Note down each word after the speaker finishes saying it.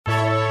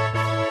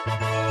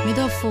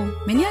Midofo,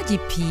 many a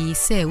GP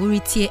say we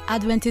retie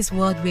Adventist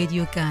World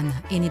Radio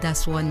Ghana, any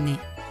that's one ne.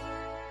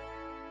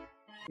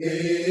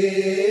 AWR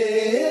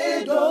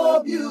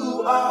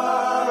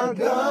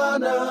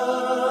Ghana.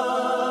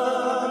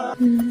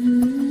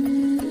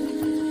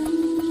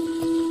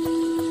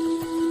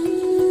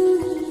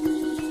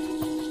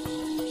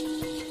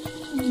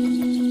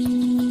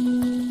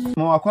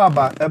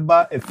 Mwakwaba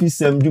eba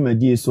Efisɛm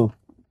dwumadie so.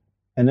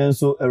 Enen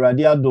so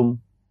Awurade adom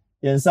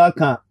yensa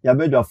ka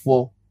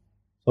yabedwafo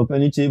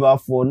opani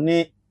chibafo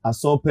ne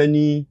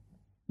asopani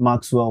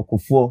Maxwell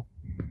Kofo.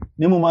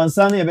 Ne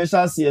mumansa na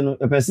yebehya ase no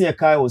epese ye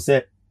kai wo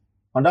se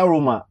Oda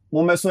Roma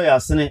momeso ya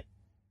asene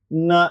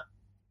na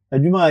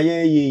adwuma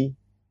ayeyi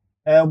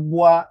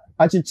eboa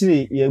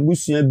achichiri ye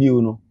ebusua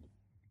bio no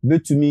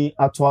betumi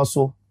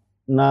atoaso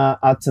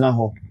na atena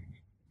ho.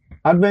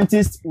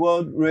 Adventist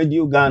World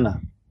Radio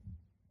Ghana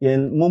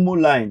yen Momo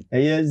line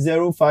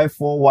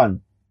 0541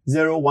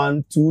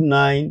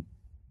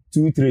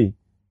 012923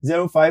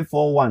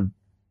 0541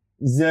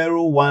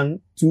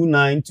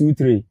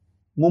 012923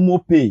 Momo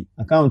Pay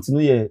account no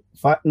ye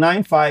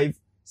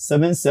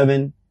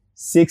 957769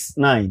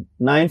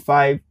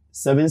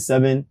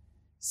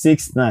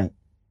 957769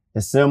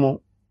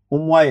 esremo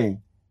umwaye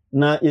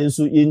na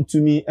yensu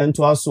yentumi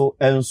ento aso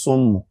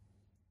ensom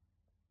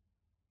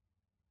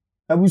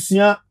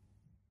abusua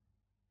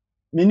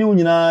meni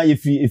unyina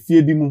yefri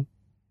efie bi mu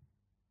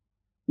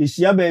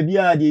yehia baabi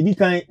a de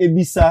edikan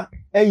ebisa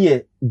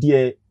eye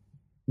de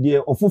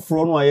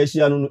ofoforo no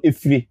ayehia no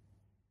efire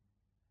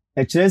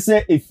ekire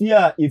se efie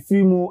a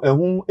efiri mu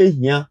ehun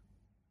ehia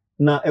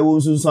na ewo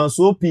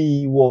nsunsanso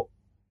pii wo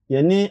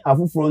yene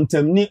afoforo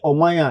ntem ni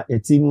oman a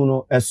etimu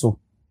no eso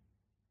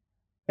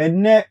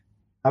enne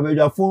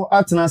abedwafo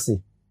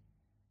atenase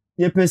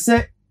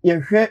yepese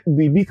yehwe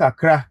bibi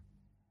kakra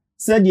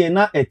se de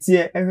na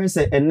etie ehwe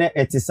se enne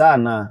etisa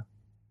na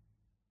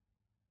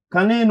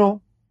kane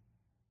no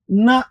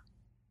na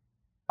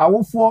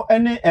awofo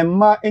ene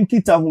emma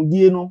enkita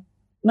hodie no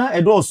na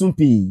edosun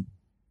pii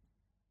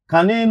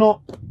kane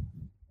no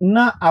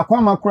na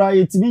akwamakura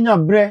yetimi nya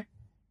bre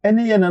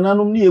ene ye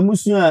nananom ne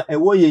yemusu a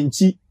ewo ye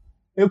nchi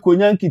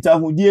ekonya nkita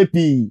hodie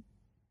pii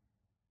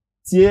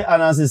tie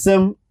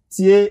anasesem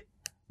tie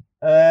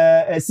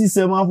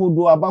esisem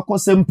ahodo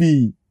abakosem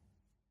pii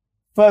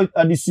fa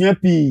adisua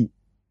pii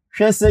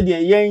hwese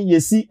de yen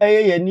yesi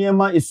eye ye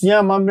niema esua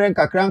amamre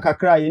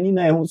kakra yeni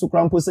na eho so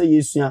krampo se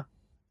yesua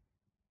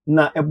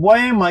na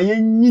eboyen ma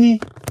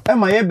yenyini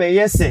ma ye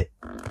beyese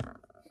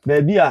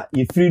baabi a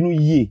yefiri no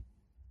yie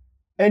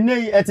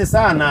enei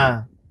etesa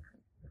na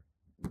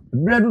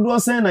bredudo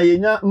sen na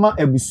yenya ma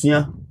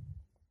abusua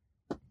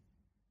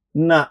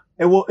na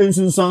ewo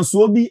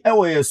ensunsanso bi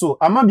ewo yeso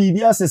ama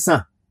bibi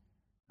asesa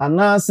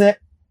anase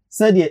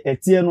se de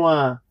etie no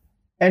a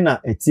ena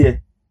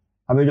etie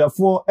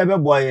abedwafo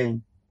ebeboa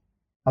yen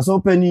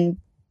asopani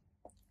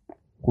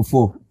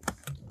Kofo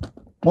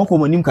moko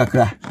monim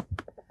kakra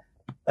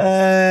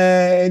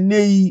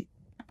nei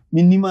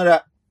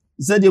minimara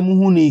zede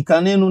muhuni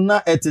kanenu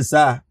na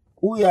etesa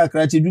wo ya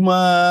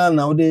kracheduma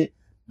na wode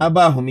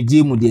aba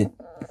ahomeje mu de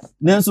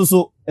nenso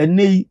so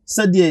nei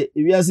sede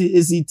ewiase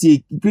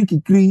ECT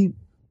krikikri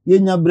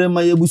yenya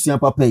brema yebusua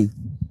papai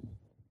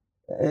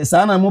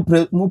sana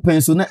mo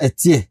penso na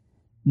etie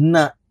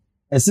na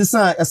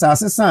esesa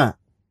esasesa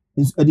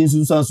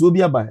edinsunsanso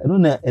obi aba eno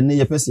na ene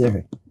yepese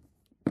yehwe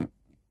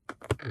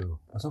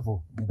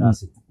asofo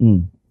medase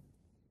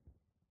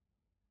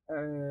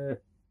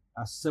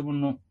asem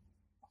no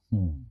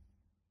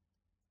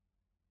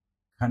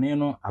kane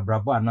no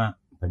abrabo ana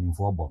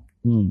panimfo obo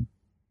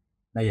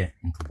na ye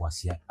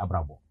ntoboasia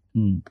abrabo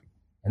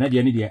ena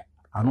de ne de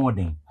ano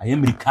oden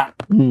ayamerika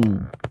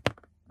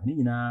ani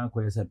nyina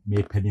koyesa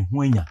me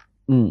panihu anya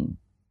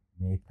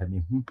me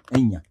panihu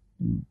anya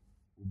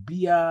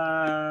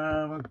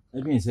bia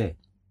even say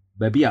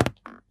babia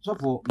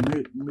sofo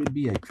mre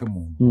bia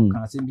twemo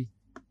kan asem bi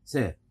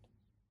say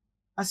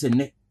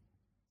asenne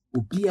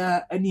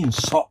obia ani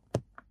nso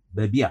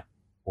babia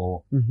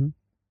o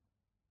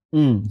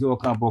nje o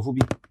kan brofo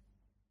bi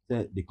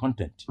say the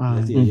content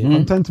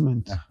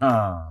contentment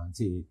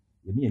say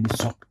yemi ani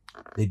so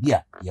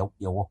babia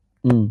yewo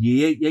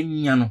ye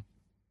nya no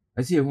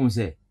ase ehun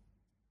say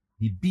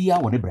bibia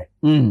wo ne bre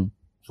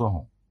so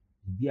ho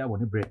bibia wo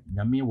ne bre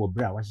nyame wo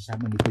bre a wahyehyɛ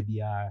ma nipa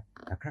bia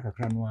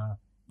kakra no a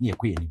ne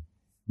yekoye ni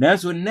na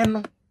so ne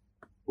no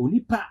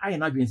onipa aye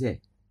na dwen say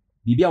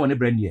bibia wo ne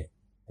bre ne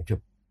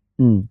etwep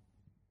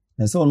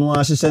ese onu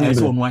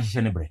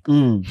ahyehyɛ ne bre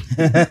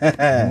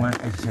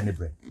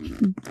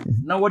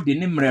na wo de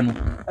ne mre no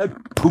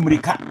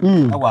atumrika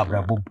awa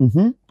abrabom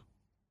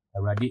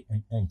awrade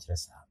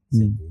enkyeresa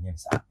se de nyem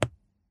sa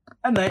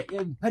ana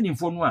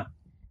panimfo no a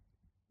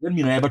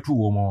yemina yabatu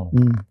wo mo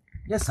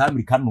yes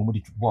America no mo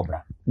de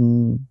bobra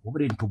wo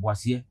bre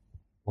ntoboase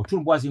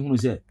otumboase hunu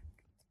se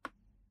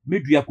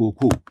medua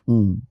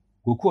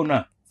koko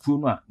na fu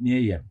no a ne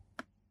ye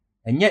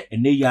enye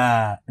ene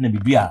ya na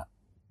medua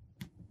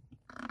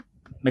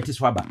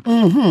metis waba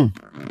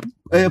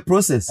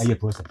process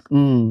process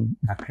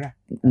kakra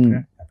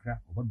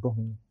obodo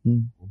ho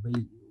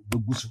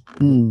obegu busu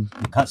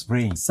ka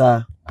spraying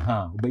sa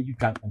obayi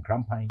twa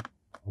nkrampan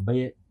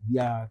obaye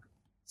bia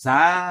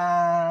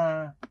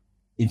sa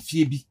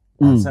enfie bi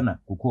ansana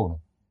kokoo no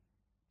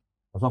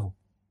osofo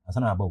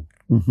ansana abawo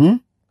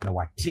na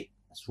wate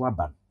so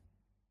aba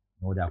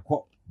no da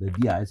ko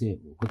baby a say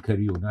ko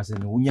career na say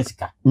no nya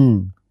sika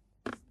and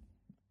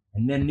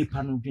then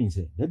nipa no twin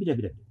say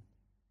dabi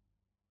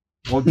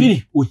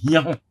odwini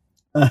ohia ho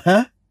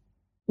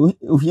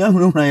ohia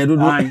hunu hran yedo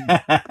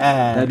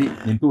dabi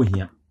nimpe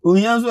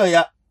ohia so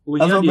ya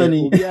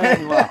asobani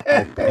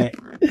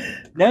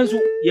nanso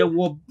ye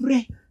wo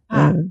bre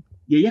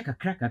ye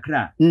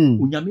kakra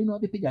onyame no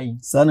obepeja yin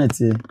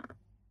sanity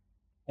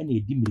ene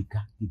edi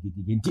mirika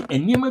nti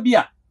enima bi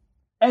a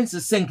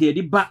ense senke ye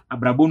di ba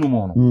abrabo no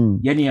mo no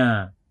ye ne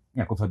a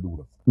ya kofa bi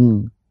wuro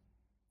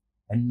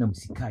ennam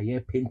sika ye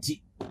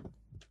penti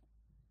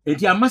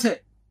enti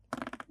amase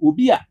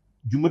obi a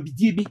dwuma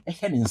bidie bi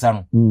ehye ne nsa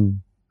no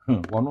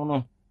wono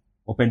no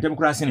opentem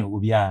kura sene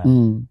obi a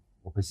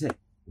opese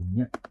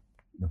onya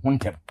ne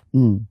hontem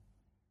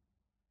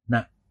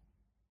na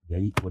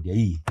yayi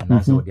odi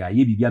na se odi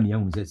aye bibia me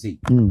yahunu se sei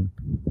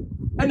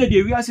ene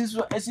de wi ase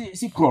so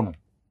si kro no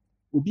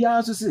obi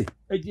a so se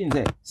agin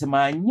se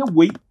ma anye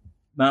wei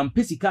ma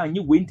mpesika anye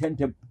wei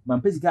ntentem ma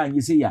mpesika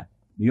anye sei ya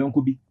me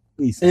yonko bi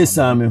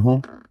esa me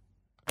ho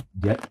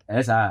de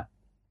esa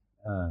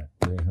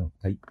we ho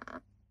kai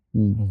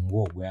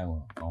wo we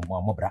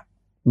mo bra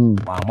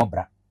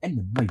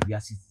ene ma wi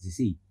ase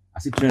sei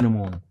ase treno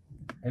mo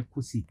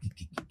ekosi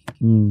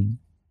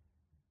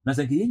na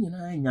se ke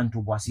nyina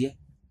nyanto boase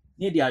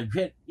ne dia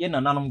hwe ye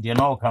nananom de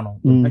na oka no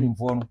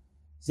panimfo no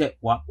se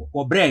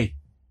wo bre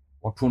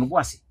wo to no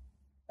boase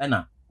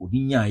ena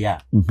odi nya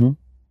ya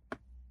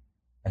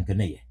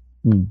enkene ye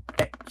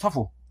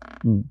sofo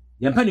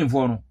ye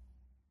panimfo no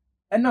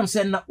enam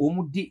se na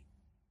omudi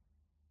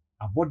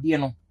abode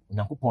no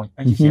Nyankopon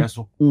anhihye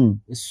so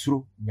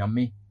esuro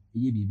nyame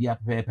ye bibia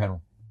pepepe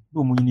no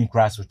no munyini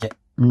kra so che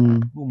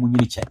no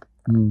munyini che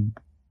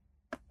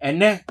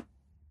ene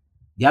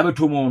dia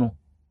betomo no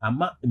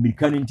ama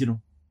american nti no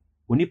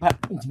onipa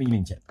ntimi nyini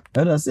nche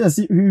era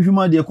se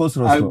hwuma de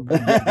kosoro so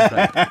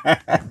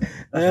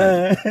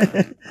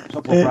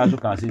so kra so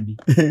ka se bi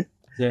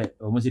se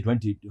almost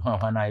 20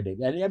 ha na ide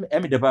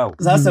emi de bawo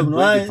zasem no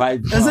ai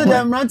ese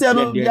dem rante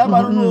no dia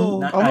ba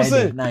no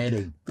almost na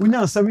ide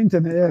unya 70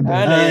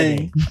 na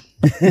ide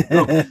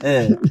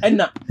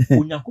enna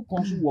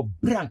Onyankopon so wo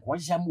brank wo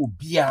jam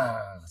obia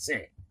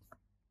se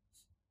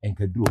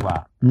enkaduro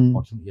ba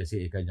otu ye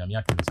se ka nyame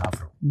ato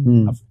safro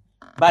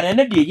ba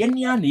na de ye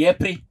nia na ye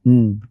pre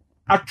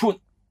atwo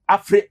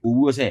afre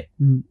owo se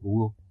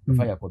owo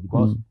fa ya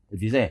because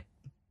if you say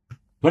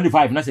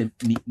 25 na se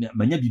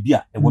manya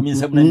bibia e wo mi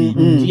nsem na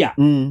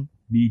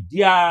mi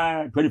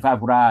dia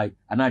 25 ra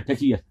ana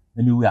 30 years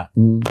na mi wu a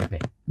pepe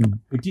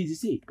it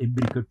is say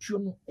emberikatuo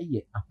no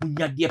eye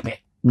ahunya de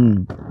pe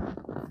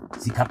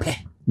sika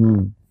pe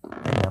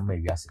na ma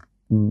wiase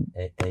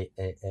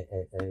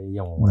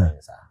ye won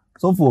sa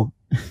so for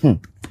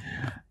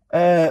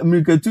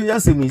Amerikatu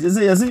yasemi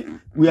say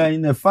we are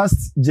in a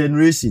fast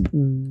generation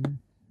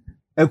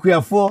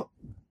ekuafo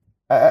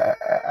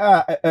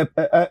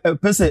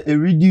person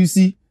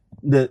reduce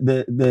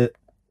the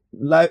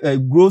life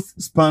growth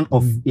span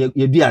of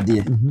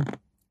yeduade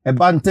e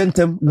ba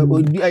ntentem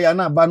odi aya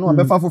na ba no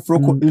abefa foforo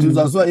ko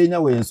nsusaso enya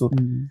we so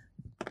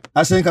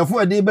ashenkafo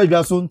ade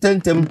badwa so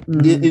ntentem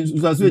de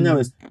nsusaso enya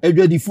we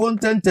adwadifo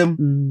ntentem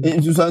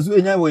nsusaso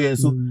enya we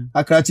so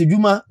akrachi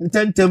dwuma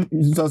ntentem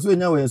nsusaso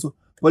enya we so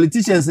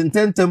politicians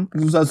ntentem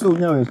nsusaso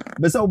enya we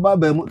besa oba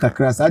ba mu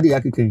kakra sa de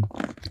yakekan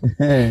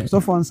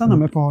so for answer na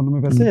mepa no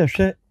me say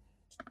yehwe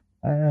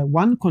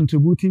one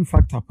contributing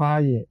factor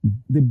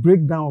the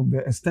breakdown of the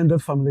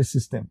extended family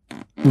system.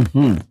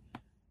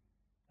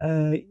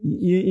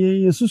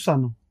 Yesusa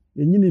no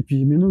yenyine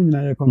pi me no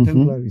nyina ye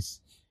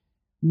contemporaries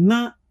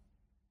na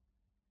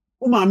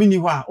umami ni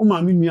hwa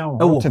umami nua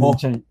wo teme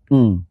chen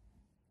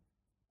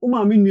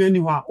umami nua ni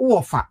hwa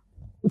wo fa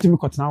utimi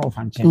kotena wo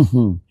fa nchen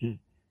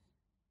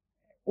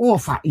wo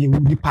fa ye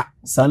wudipa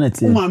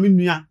sanity umami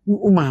nua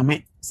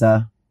umami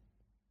sa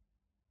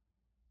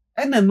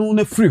ena no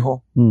na free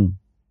ho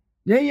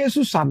ye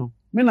Yesusa no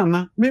me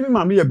nana me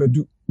mami ye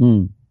badu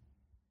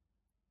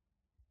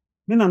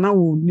me nana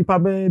wo nipa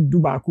be du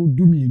ba ko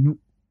du mienu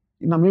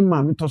na me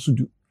mami to so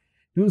du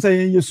you say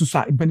ye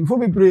Yesusa impanifo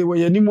bebre wo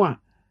ye nimu a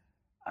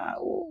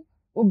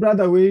o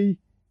brother we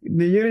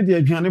ne yere de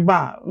aduane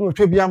ba o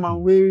twa bia ma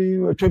we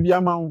o twa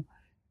bia ma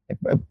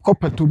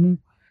kopatomu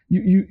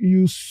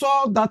you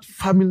saw that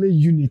family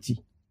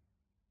unity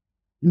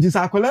in this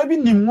akola bi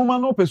nim moma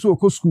no peso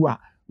ko school a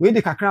we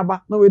de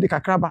kakraba na we de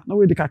kakraba na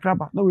we de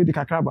kakraba na we de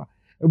kakraba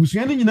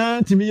ebusua ni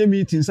nyina timi ye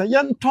meeting sa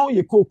ye nton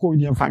ye koko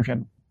ni mfanhwe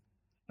no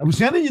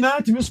ebusua ni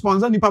nyina timi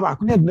sponsor nipa ba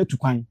ko ne de na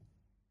tukwan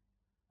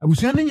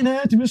ebusua ni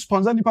nyina timi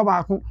sponsor nipa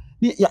ba ko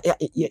ni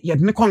ye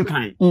de ne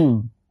konkran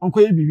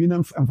onko ye bibi na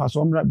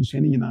mfaso mra ebusua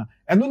ni nyina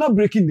eno na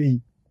breaking dey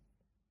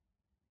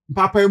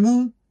papa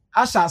mu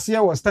asase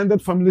was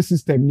standard family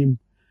system nim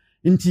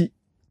nti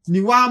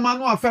ni wa ma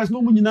no first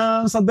no mu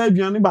nyina nsa da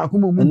aduane ba ko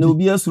mu na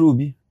obi asro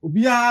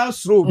obi a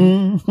sro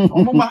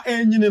omo ma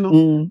enyine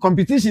no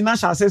competition na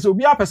sha say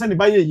obi a person ne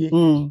ba yeye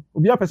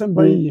obi a person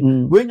ba yeye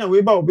we nya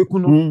we ba obeku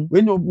no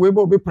we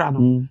ba obepra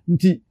no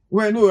nti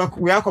we no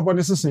we akobo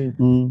ne sesen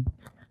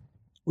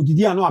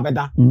odidi ano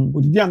abeda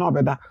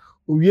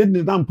owie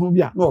ne dampon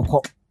bi a na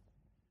okọ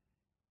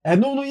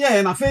eno no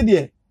ye na fe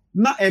de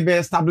na ebe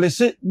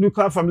establish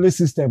nuclear family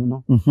system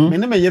no me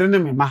ne me yere ne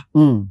me ma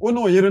wo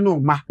no yere no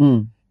ma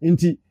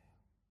nti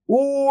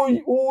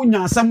o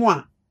nya asem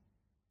a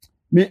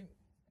me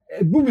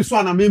bumi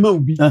so na me ma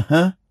obi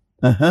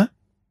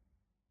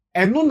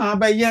eno na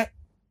abaye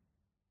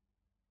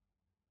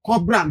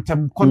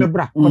cobrantam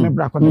conebra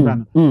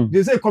no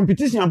they say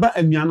competition aba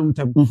anuanom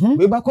tam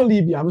we ba ko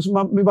Libya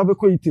me ba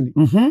ko Italy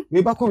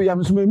we ba ko we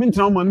am so me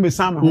ntra mo no me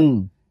sam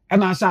ho e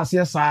na asha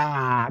ase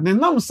saa ne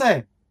nam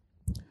say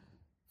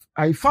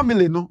I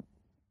family no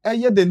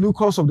the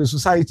nucleus of the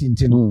society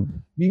intino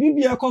bibi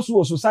bia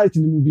koso society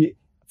ni mu bi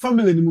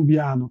family ni mu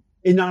bia no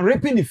enya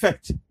reaping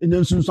effect enya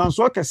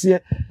nsunsanso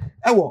kese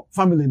ewo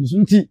family ni so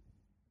nti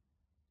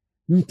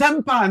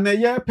ntempa na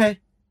ye pe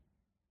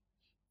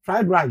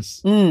fried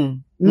rice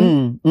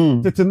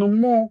tete no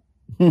mo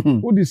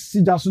o di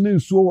sija so na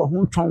nsuo wo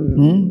ho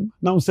twon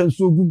na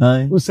nsansuo gum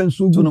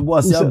to no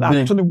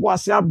bo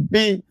ase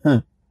abin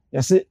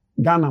yese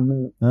Ghana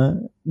mo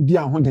di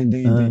a ho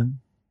denden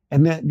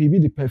ene bibi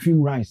the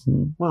perfume rice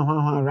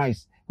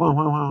rice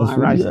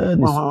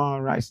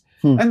rice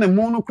and the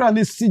mono kra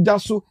ne sija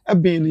so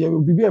ebin ye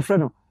bibi e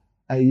friend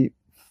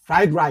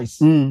fried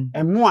rice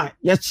and more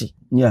yechi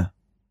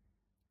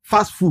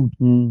fast food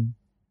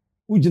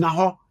ujina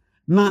ho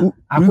na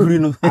aguri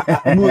no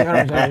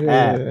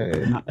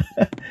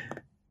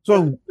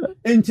so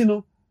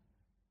entino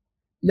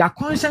ya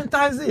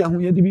conscientize ya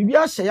hu ye de bibi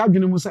a hye ya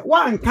dwene mu se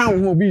wan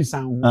kan ho obi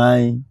san ho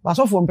ba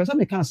so for mpesa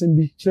me kan sem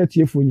bi kire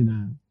tiefo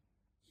nyina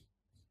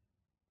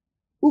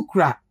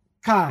ukra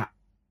ka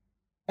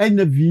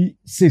enya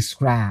V6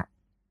 kra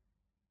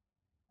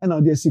ena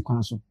odi esi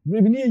kwan so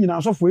brebi ni nyina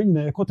asofo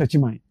nyina e kota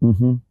chiman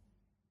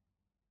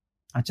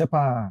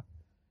achepa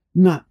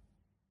na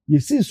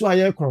yesi so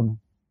aye kro no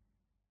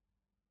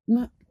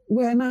na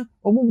we na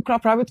omum kra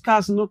private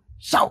cars no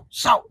shout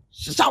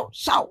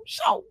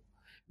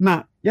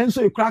na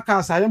yenso e kra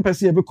cars ayen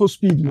pese e be ko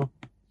speed no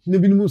ne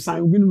binum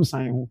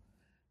san ho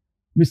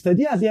Mr.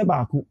 D ade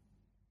ba ko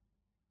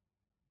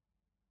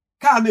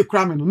ka na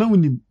kura me no na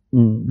unim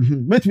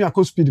metumi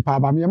akọ speed pa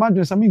ba me ma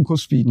dwen sa me nko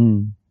speed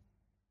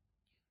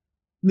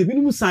ne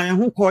binum san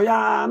ho ko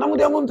ya na mo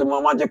de mo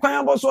ntimo ma je kwan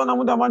aboso na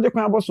mo da ma je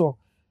kwan aboso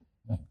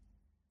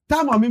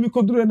ta ma me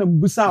ko duro na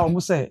mbusa o mo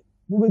se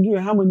mo be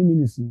duro how many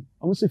minutes ni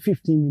o mo se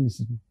 15 minutes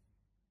ni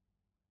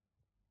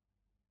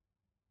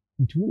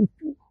ntu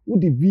wo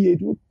de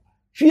V8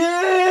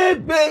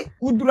 fiebe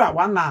udura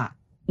wana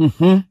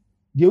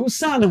de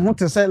usan ho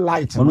te say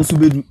light ono so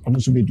bedu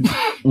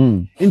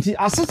nti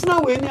asetena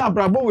we ni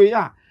abrabo we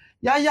ya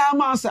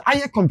ma say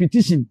aye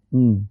competition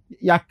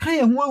ya kan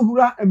ye ho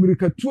ahura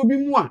America tuo bi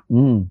mu a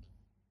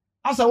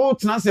asa wo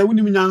tena say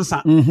wonim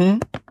nyansa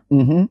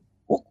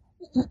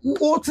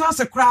wo tena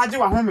say kraje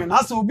wa ho me na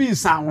asa obi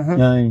san wo ho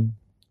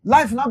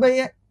life na be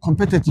ye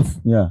competitive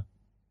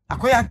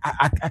akoya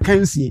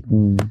akansie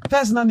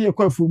first na ne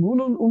ekwafu mu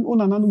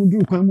una nanu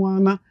du kwan mu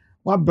ana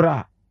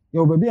wabra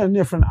ya obabi a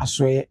ne friend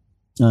asoye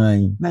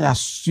na ya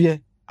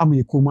soye am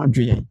ye koma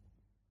dwe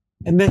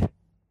ene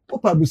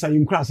opa busa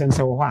yinkra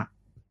sense wo ho a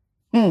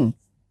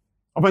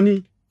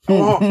obani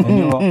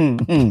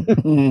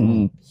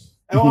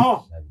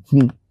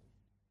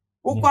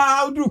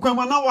opa udu kwan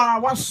mu na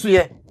wa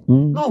soye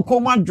na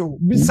koma dwo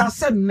bisa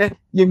se ne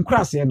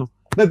yinkra se no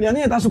baby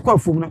ani da so kwa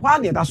fom no kwa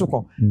ne da so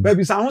kwa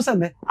baby sa ho se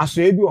ne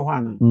asoye bi wo ho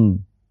ana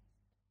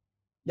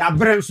ya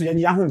brem so ye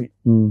ne ya home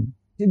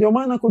ti de o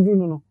ma na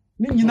koduru no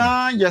ni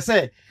nyina ye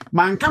se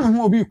man ka me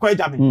ho obi kwa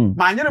ja me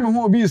man nyere me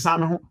ho obi san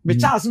me ho me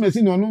chance me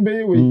si no no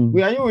be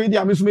we aye we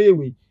dia me so me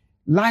we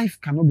life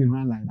cannot be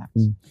run like that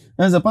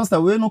as a pastor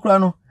we no kra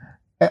no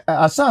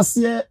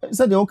asase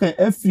se de okay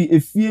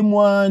efie mu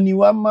ani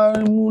wa ma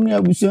mu ni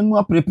abusua nu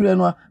aprepre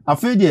no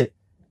afa de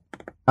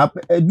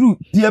edu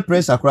peer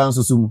pressure kra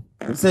nso so mu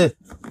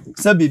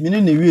se be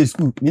mini na we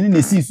school mini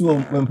na si so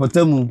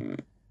wempotamu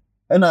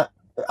na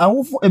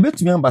ahofo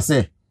ebetumi amba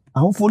se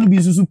ahofo no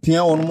bi susu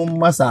pia ono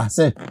masa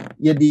se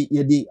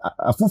ye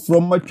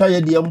afoforo matwa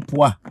ye de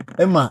mpoa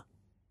ema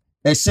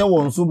ehye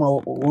won so ma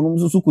ono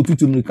susu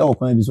kotutu mrika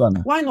okwan bi so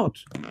ana why not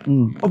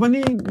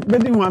obani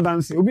bedi hu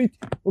dance obi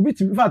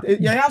timi in fact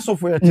ya so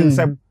for your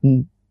tinsem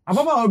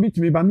ababa obi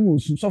timi ba no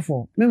osu so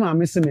for me ma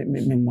me se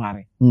me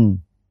nware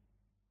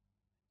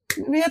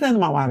me yata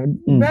no ware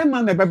be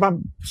man na beba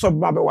so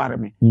ba be ware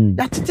me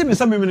ya tete me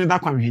se me ne da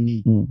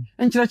kwanheni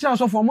enkyerechera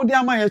so for mo de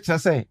ama ye kire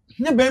se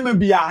nya be ma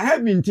bia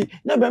heavy nti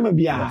nya be ma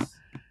bia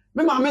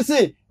me ma me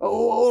se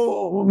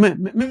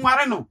me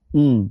nware no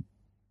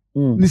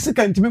ni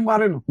sika nti me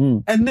nware no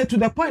and to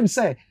the point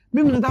say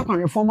me ne da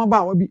kwanhwe forma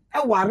ba wa bi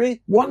e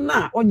ware won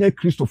na onya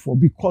Christopher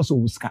because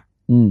of sika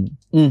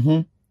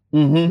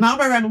na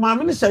be no ma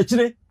me ne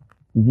sekire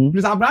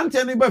Because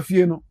abrante ne ba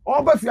fie no,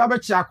 all ba fie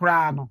abɛkyi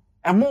akra no,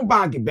 emo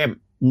bag bem.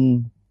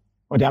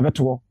 O de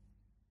abeto.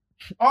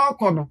 All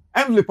kono,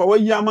 envelope wa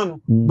yi ama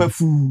no, ba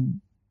fu.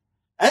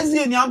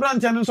 Ezi ni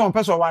abrante no so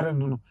person ware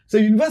no. So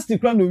university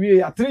kra no wie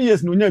ya 3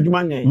 years no nya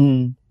adwuma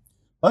nyɛ.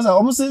 What's that?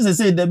 Almost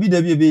say Debbie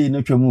be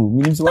no twemu.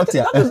 Meaning what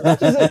ya?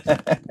 That is it.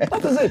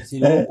 That is it.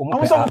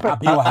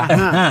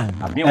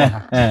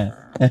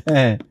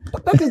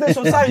 That is the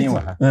society.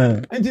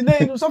 And today,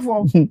 you know, so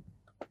for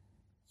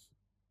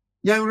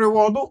young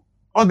reward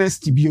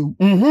honesty bio.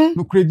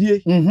 No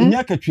credit.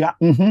 Nya katua.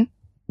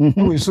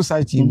 No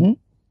society.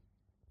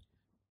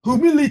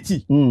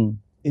 Humility.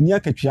 Nya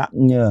katua.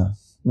 Yeah.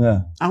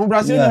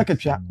 Ahobrase nya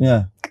katua.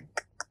 Yeah.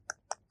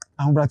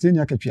 Ahobrase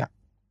nya katua.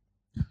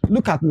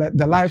 Look at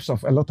the lives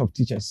of a lot of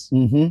teachers.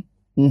 Teacher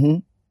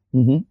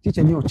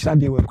ni o chira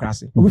de we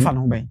krase. Obi fa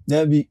no ben.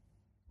 There be.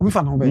 Obi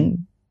fa no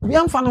ben. Obi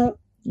am fa no.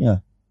 Yeah.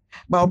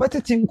 But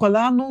obeteti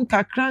nkola no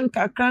kakran.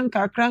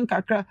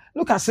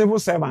 Look at civil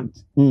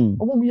servant.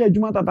 Obo mu ye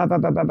adwuma ta.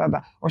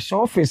 O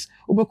show office,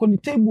 obeko ni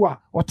table a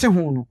o te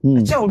ho no.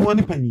 E che o no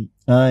ni pani.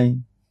 Aye.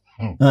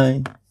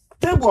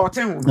 Table o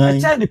te ho no. E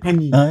che ni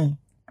pani. Aye.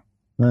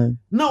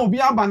 Na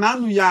obi aba na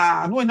anu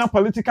ya, no nya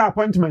political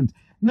appointment.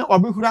 Na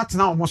obehura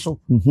tena omoso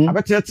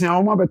abetetea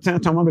omo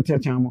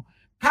abetetea mo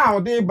ka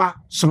ode ba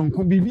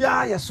soronko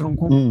bibia ya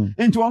soronko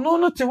enti ono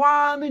no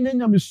tewa ne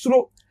nyanya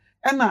misuro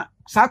na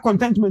sa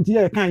contentment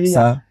ye kan ye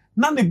ya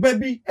na ne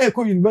baby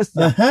eko university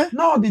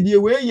na ode de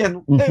we ye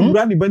no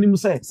ewura ne banim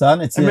se sa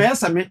na tie me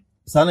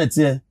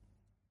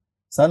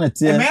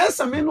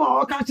yesame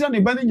no o ka kire ne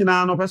bani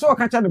nyina no pese o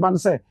ka kire ne ban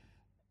se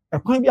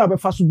ekwan bi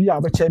abefa so bi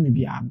abeche me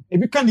bia no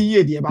ebi ka ne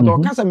ye de ba do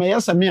ka se me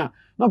yesame a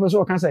no pese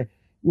o ka se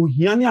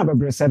ohiani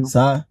abebrese no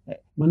sa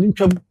mani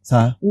ntwam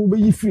sa wo be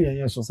yi free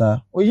yen so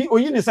sa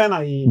oyi ne say na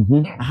yi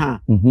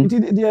nti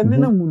de ne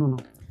na mu no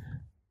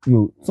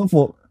yo so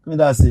for me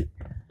that say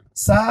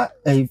sa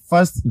a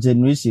first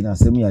generation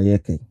asem ya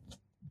yeke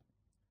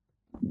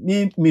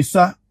mi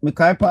sa me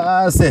kai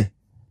pa se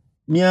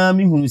mi a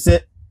mi hunu se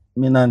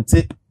me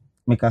nante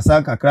me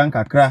kasa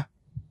kakra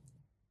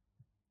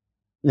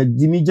ya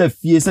dimija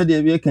fie se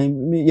de be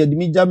kan ya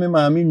dimija me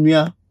ma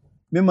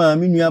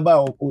mi nua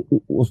ba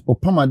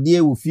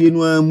opamade wo fie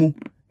no amu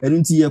enu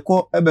nti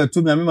yekọ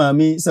ebeto mi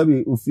maami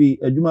sabe ofie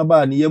adwuma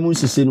ba ne yemu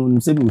hyehye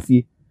no sabe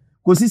ofie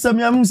kosi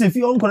sami amu se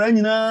fie onkora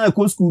nyina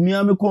ekọ school mi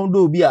ami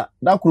kondo bi a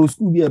da kro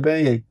school bi e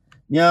ben ye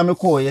mi ami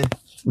ko ye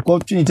ko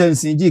twin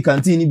tensin ji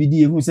canteen bi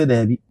di ehu se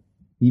da bi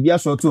bibia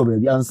short o ba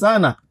bi ansa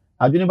na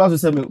adwene ba so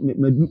se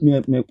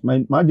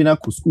ma adwena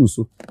ko school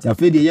so ti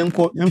afi de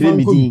yenko twe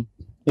mi din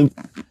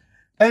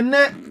enne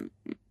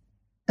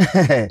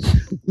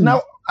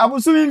now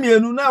abusumi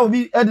mienu na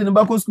obi ede ne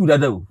bako school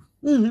dada o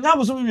na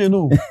abusumi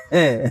mienu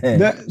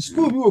the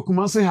school bi wo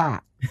Kumasi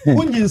ha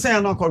unyinsan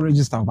ya na ko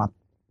register ba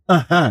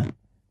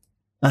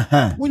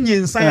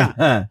unyinsan ya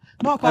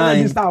na ko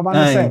register ba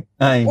na say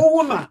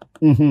owo na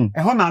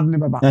ho na ade ne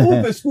baba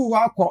o be school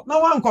wa ko na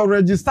wan ko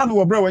register no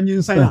wo bre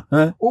wanyinsan ya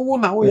owo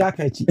na wo ya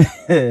ka chi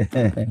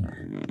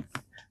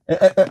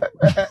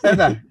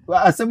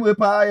asemu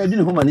pa ya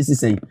dine ho ma ni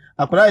sisen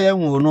akora ye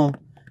nwo no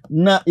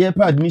na ye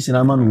pa admission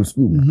ama no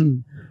school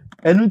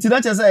enu ti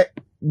na che say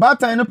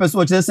batan no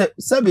person che say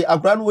sebe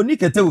akora no oni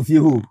kete ofie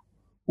ho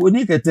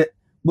oni kete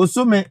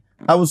bosome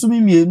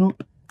awosumi mienu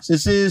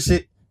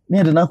hye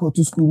ne de na ko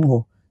to school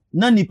ho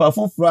na nipa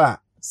foforo a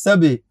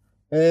sebe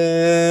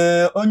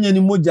onye ni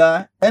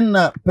moja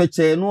enna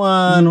peche no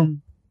anu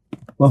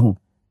wahu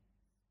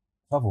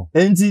Papa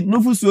enti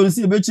no fusuo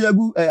nsi ebechi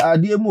agu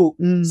ade mu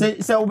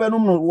say wo be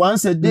no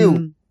once a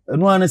day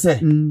no anu say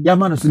ya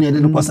ma no so ne de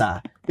no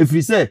kosa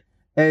efiri say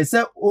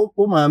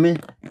o maame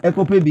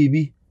ekope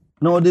bibi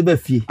na ode be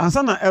fie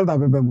ansa na elder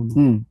bebe mu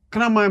no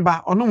kraman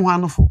ba ono ho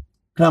anofo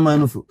kraman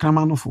nofo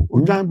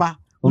odwan ba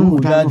ono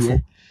odwan nofo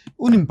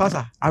unim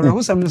pasa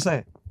awrehosam no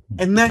say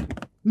enne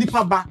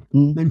nipa ba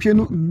na ntwe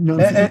no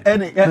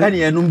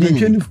ene enum di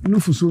ntwe no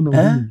fuso no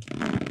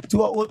ti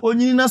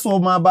onyini na so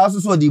ma ba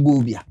so de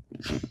bo bia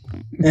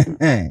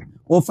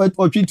o fet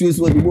o twitu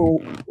so de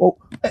bo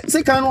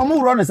se kan no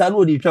mo ro ne sa na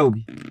odi twa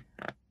obi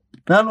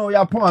na no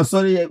ya pon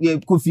asori ye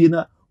kofie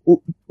na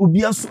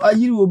obi aso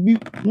ayiri obi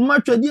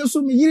matwade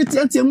so me yiri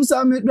tiatia mu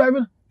sa me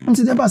driver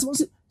nti de pass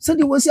se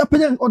de wasi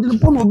apenya o de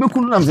pon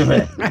obekunu na mse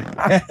fe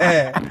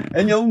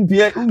enya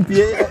umpie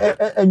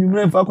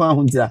anwumre mfa kwa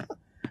ho ntira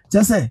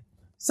chese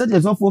se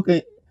de so fo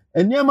ke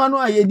eniema no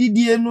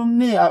ayedidie no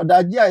ne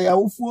adaje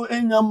ayawofuo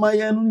enyama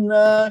ye no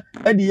nyina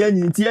ade ye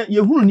nyintie ye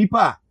hunu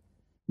nipa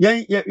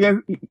ye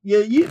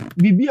yi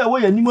bibia wo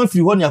ye nimo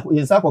afiri ho ne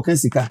yensa koka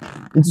sika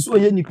nti so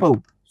ye nipa o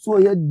so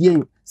ye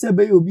die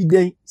sebe ye obi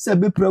den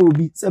sebe pra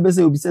obi sebe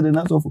se obi se de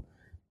na so fo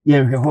ye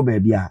hwe ho ba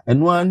bia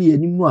eno an ye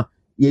nim no a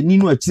ye ni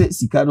no a kire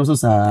sika no so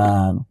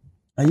saa no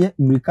aye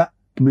mrika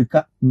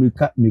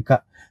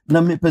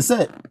na me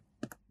pese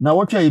na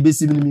wotwa ye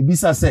besi mi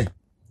bisa se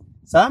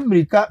sa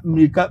mrika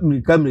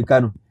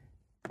no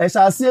e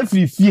sha se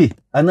frifie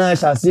ana e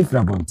sha se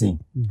frabonten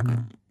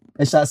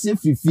e sha se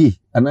frifie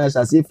ana e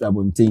sha se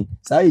frabonten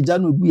sa e ja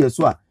no gu ye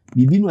so a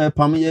bibi no e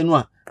pam ye no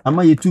a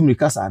ama yetu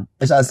mirika saa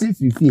ɛhyɛ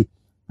fifie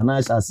ana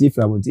ɛhyɛ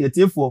firi abonti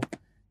yetiefo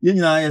ye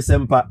nyina yɛ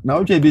sempa na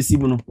wotwa ebesi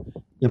mu no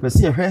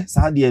yɛpɛse yɛhwɛ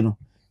saa de no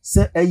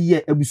sɛ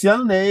ɛyɛ ebusua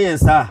no na ɛyɛ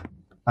saa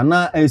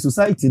ana ɛyɛ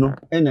society no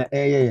ɛna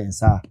ɛyɛ yɛn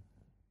saa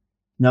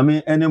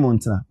nyame ɛne mo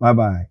ntena bye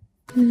bye.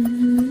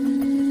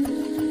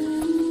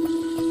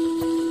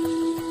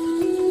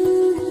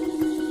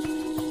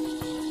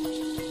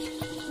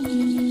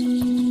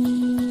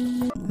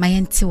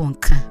 Mayanti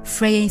wonka.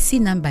 Freyency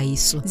number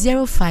is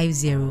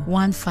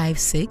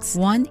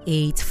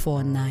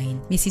 050-156-1849.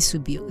 Mrs.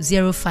 Subio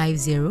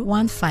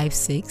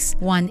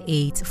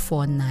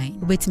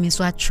 050-156-1849. Wait me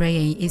so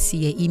Freyen is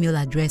your email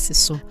address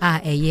so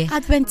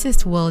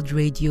Adventist World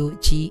Radio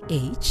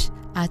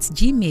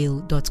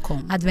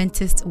GH@gmail.com.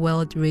 Adventist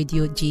World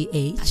Radio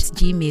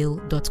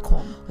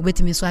GH@gmail.com.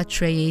 Wait me so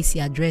tray is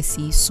address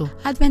so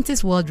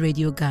Adventist World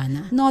Radio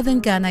Ghana,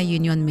 Northern Ghana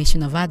Union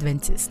Mission of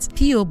Adventists,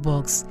 PO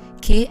Box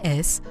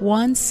KS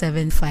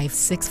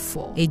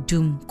 17564,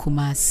 Edum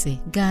Kumasi,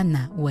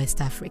 Ghana, West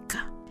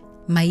Africa.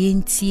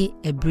 Mayenti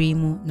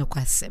Ebrimu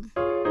Nokwasem.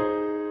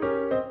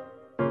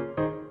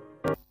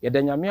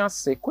 Yedanyamia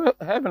se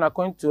heaven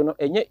according to no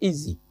enye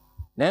easy.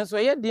 Nanso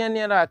ye den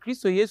ne na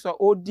Kristo Yesu a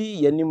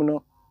odi yanim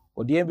no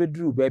odi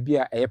ebeduru ba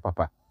bia eye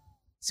papa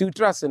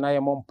siwtra se na ye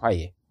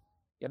mompaye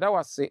yeda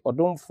wase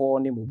odomfo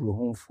ne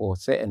mubruhumfo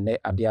se enne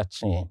ade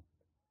ache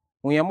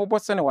huye mobo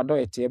se ne wado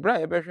ete bra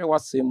ye behwe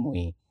wase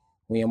muyi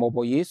huye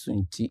mobo Yesu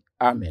nti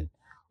amen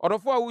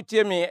odofo a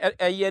wutie me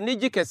eye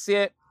nigi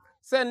kese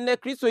se enne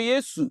Kristo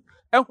Yesu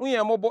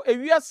ehuye mobo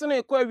ewiase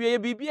ne ko awie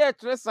bibia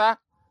etresa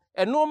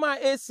enoma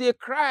ese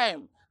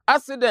crime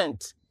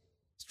accident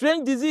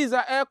strange disease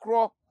a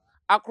ekro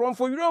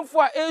akromfo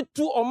yuromfo a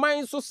etu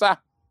oman so sa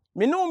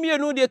menu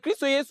mienu de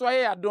Kristo Yesu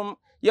aye adom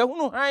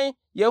yehunu han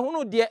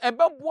yehunu de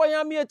ebebo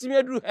ya me atimi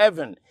aduru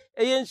heaven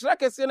eye nhyira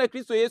kese na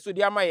Kristo Yesu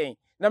de amayen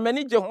na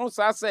mani je ho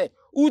sa se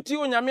uti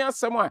onyame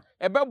asem a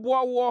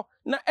ebebo wo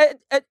na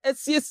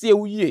esiesie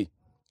wuye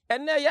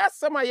ene ya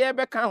asem a ye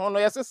beka ho no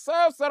yese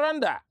self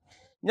surrender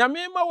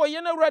nyame ma wo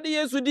ye na Awurade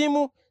Yesu din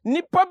mu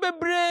nipa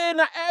bebre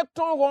na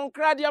eton won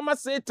krade ama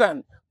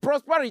Satan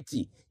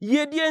prosperity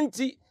yedie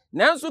nti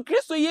nanso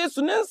Kristo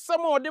Yesu ne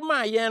nsɛm a ɔde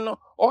ma yɛn no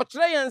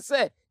ɔkyerɛ yɛn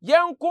sɛ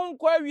yɛn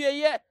konko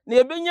awieye na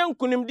ebenya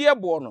nkunimde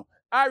ebo no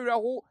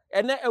awerɛho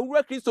ɛnɛ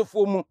awura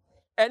Kristofo mu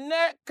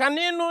ɛnɛ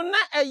kane no na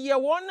ɛyɛ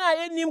wɔn a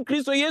enim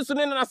Kristo Yesu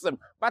ne nasɛm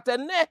but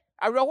ɛnɛ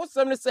awerɛho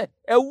sɛm ne sɛ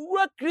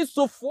awura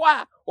Kristofo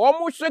a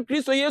wɔn hwɛ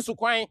Kristo Yesu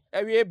kwan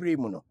awie ebere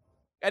mu no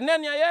ɛnɛ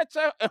nea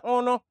yɛkyɛ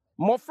ɛho no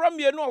mmɔfra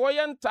mmienu a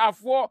wɔyɛ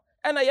ntaafoɔ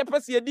ɛna yɛpɛ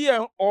sɛ yɛdi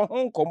yɛn ɔho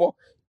nkɔmmɔ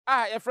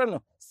a yɛfrɛ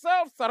no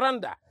self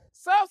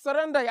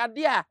surrender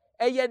yade a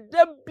eye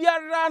da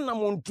biara na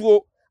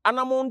montuo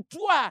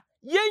anamontuo a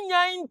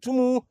yenyan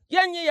ntumu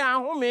yenye ya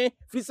home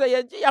fi se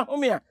ye ya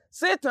home a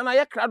Satan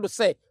aye krado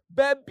se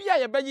baabi a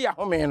ye beje ya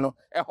home no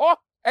eho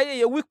eye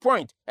ye weak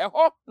point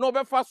eho na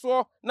obefa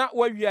so na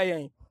wawia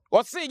yen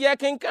o se ye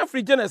kenkan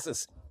free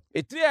Genesis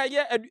etiri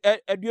aye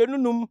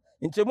aduonunum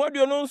nchemu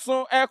aduonu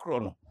nso ekro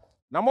no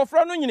na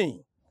mofra no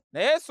nyini na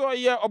yeso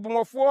ye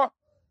obomofo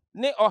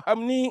ne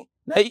ohamni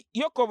na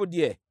Yakob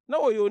de na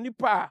oyo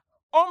nipa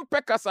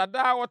ompe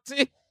kasada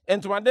wote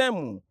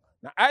entumademu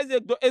na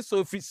Isaac do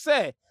esofi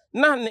se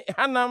na ne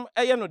hanam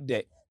eye no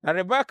de na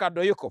Rebecca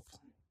do Yakob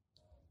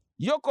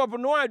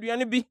no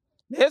aduane bi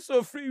na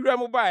esofi wura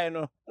bae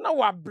no na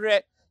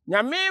wabre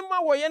nyame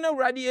ma wo ye na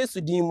Awurade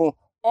Yesu din mu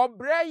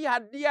obre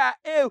yade a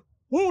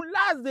hu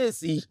last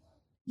days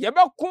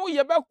yebeko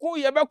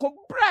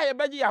bra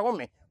yebeji ya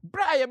home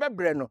bra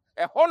yebebre no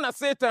eho na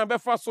Satan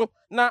befa so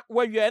na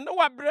wawie na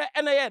wabre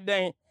ena ye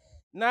den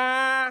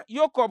na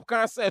Yakob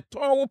kan se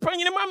ton wo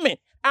panyini mame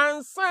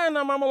ansa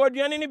na mama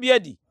waduane ni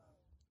biadi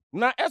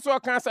na eso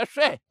kan se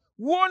hwe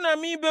wo na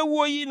mi be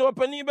wo yi na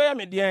opani be ya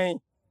me den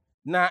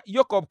na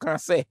Yakob kan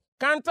se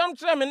kantam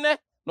kire me ne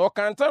na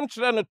kantam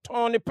kire no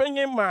ton ne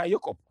panyin ma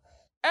Yakob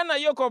ena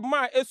Yakob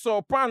ma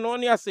eso pan no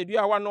ne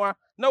asedua wanoa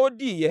na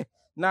odiye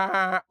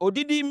na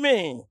odidi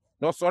me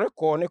na sore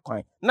ko ne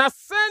kwan na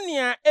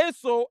senia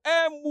eso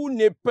emu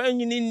ne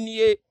panyini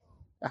nie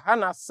ha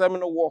na sem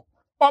no wo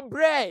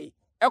obrey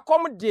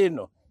ekom de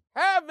no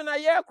heaven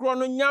aye kro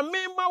no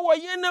nyame ma wo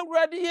ye na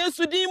Awurade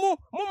Yesu din mu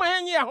ma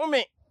yenye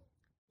ahome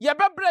ye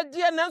bebre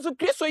de nanso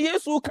Kristo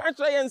Yesu ka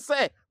kire yen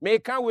se me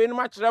kan we no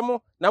ma kire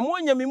mo na mo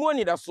nyame mu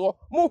ani da so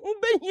mo hu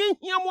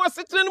behia mo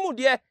asetre no mu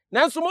de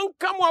nanso mo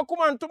nka mo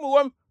akoma ntom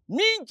wam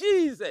me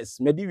Jesus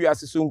me di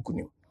wiase so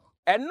nkunim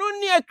eno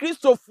ne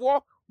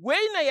Kristofo we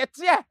na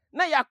yete a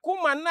na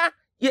yakoma na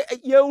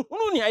ye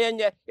hunu ne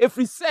ayenye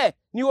efri se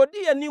ni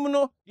odi yanim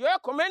no ye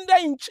commander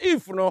in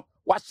chief no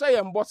wa hye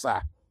ye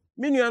mbosa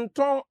minu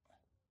anton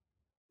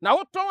na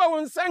woton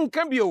wa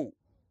nsanka bio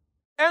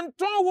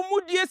enton wo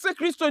mudie se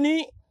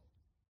Kristoni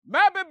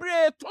ma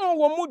bebre ton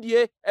wo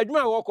mudie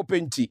adwuma wo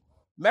kopenti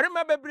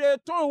merima bebre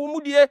ton wo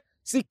mudie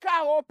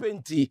sika wo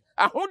penti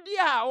ahodi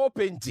a wo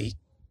penti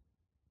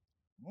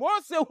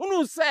Mose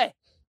hunu se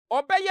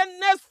obeye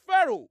next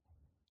pharaoh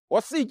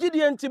o si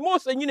Gideon ti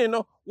Mose nyine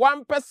no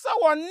wampese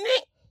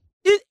woni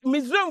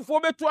Misraimfo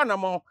betu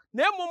anamo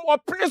na emom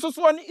opre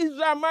soso ne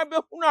Israel ma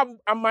behunu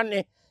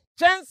amane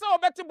chense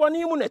obeti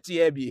boni mu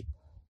natie bi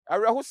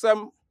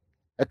awerehosem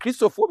a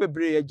Christopher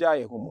bebre agya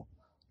ye homo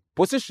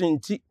position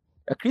ti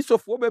a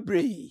Christopher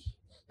bebre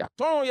ya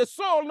ton ye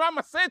soul no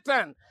ama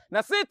Satan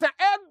na Satan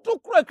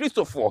edukura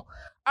Christopher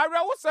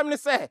awerehosem ne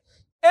se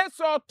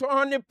eso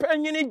ton ne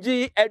panyini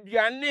gi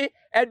aduane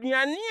a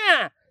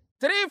 3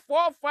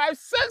 4 5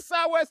 6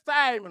 hours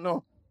time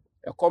no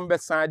e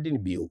kombesan di ne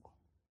bio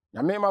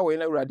nyame ma we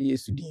na urade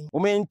Yesu din wo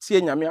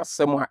mentie nyame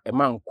asem a e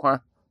ma nkwa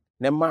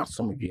na ma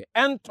asomdwe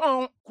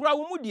enton kura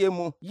wo mudie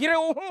mu yire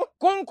wo ho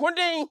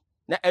konkoden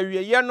na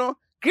awieye no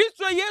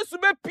Kristo Yesu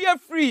be pia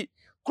free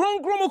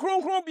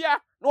kronkron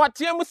bia na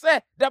watie mu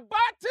se the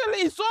battle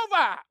is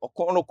over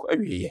okono ko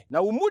awieye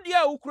na wo mudie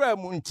a wo kura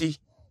mu nti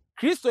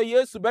Kristo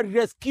Yesu be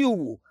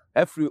rescue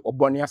every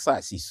oboni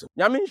asasi so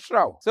nyame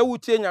nhyraw se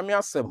wutie nyame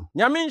asem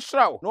nyame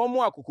nhyraw na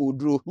omo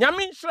akokoduro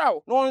nyame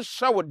nhyraw na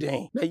onhyawo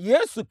den na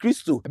Yesu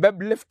Kristo be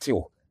lift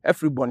you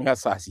every boni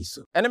asasi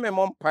so ene me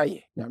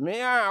mompaye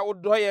nyame a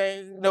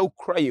wodoye na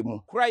ukraye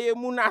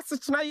mu na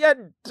asechena ye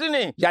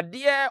dene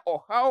yade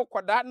ohaw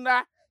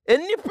kwadanda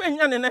enipa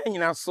nya ne na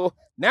nyina so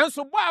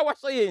nanso bo a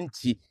wahye ye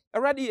nti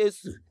awrade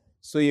Yesu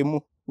so ye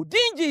mu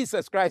udin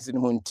Jesus Christ ne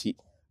ho nti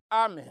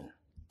amen.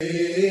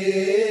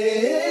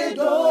 AWR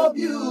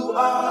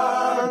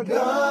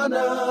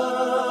Ghana.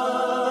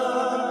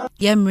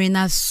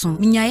 Yemrina so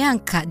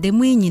minyayanka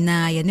demu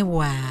nyina ye ne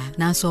wa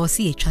nanso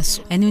osi etwa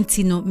so enu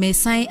nti no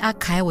mesan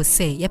akai wo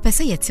se ye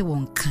pese yete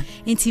wonka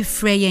nti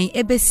frɛ yen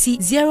ebesi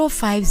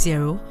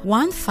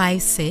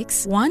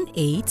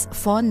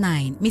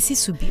 050-156-1849 misi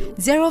subio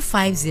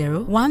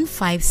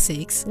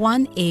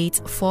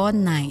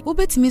 050-156-1849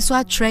 ubetimi so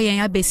atre yen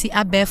abesi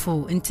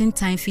abefo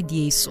ntintan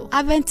fidie so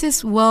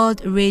Adventist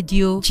World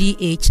Radio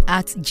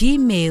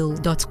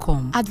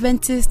GH@gmail.com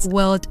Adventist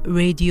World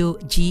Radio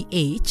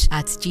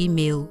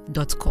GH@gmail.com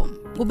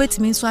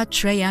Ubetimi so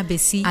atre yen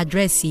abesi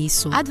address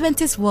so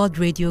Adventist World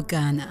Radio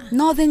Ghana,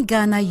 Northern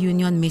Ghana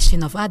Union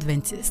Mission of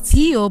Adventists,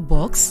 P.O.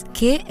 Box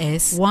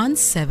KS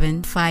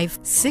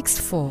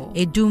 17564,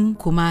 Edum,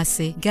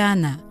 Kumasi,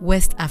 Ghana,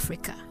 West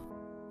Africa.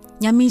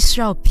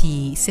 Nyamishrao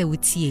P. se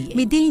wutie,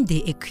 midin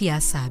de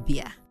ekuya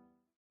sabia.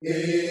 AWR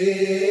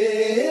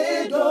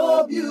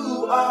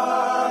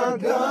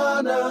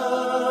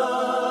Ghana.